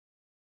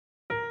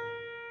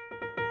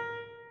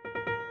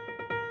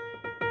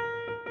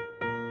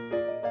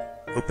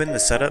Open the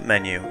Setup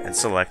menu and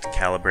select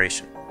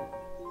Calibration.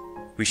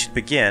 We should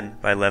begin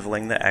by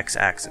leveling the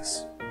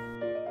x-axis.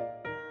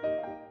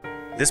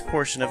 This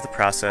portion of the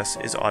process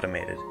is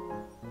automated.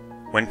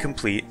 When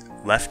complete,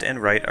 left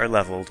and right are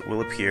leveled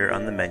will appear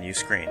on the menu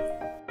screen.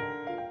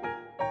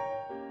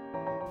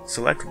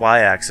 Select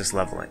y-axis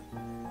leveling.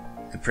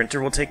 The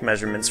printer will take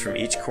measurements from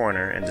each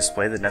corner and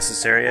display the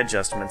necessary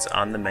adjustments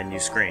on the menu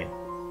screen.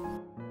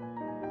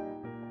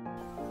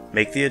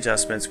 Make the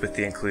adjustments with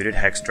the included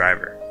hex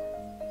driver.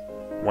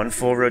 One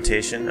full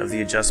rotation of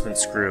the adjustment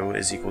screw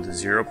is equal to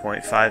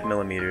 0.5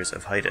 mm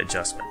of height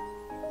adjustment.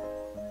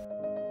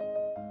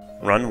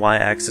 Run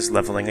y-axis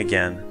leveling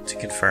again to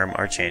confirm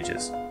our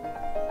changes.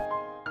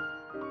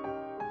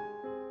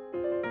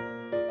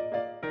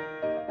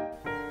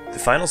 The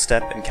final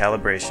step in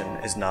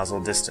calibration is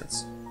nozzle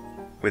distance.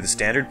 With a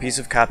standard piece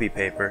of copy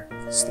paper,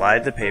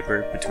 slide the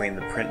paper between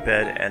the print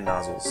bed and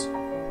nozzles.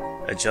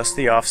 Adjust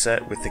the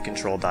offset with the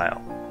control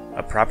dial.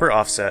 A proper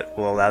offset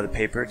will allow the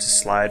paper to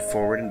slide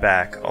forward and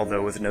back,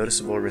 although with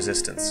noticeable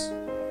resistance.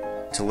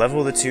 To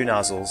level the two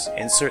nozzles,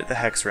 insert the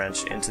hex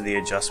wrench into the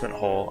adjustment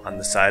hole on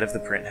the side of the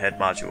print head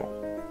module.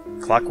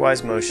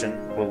 Clockwise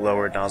motion will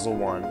lower nozzle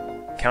 1,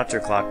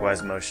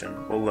 counterclockwise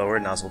motion will lower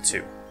nozzle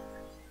 2.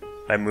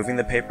 By moving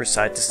the paper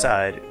side to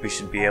side, we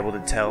should be able to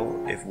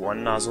tell if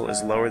one nozzle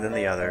is lower than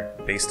the other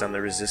based on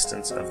the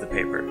resistance of the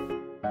paper.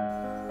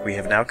 We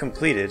have now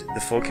completed the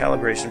full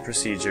calibration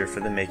procedure for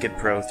the MAKEiT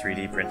Pro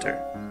 3D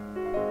printer.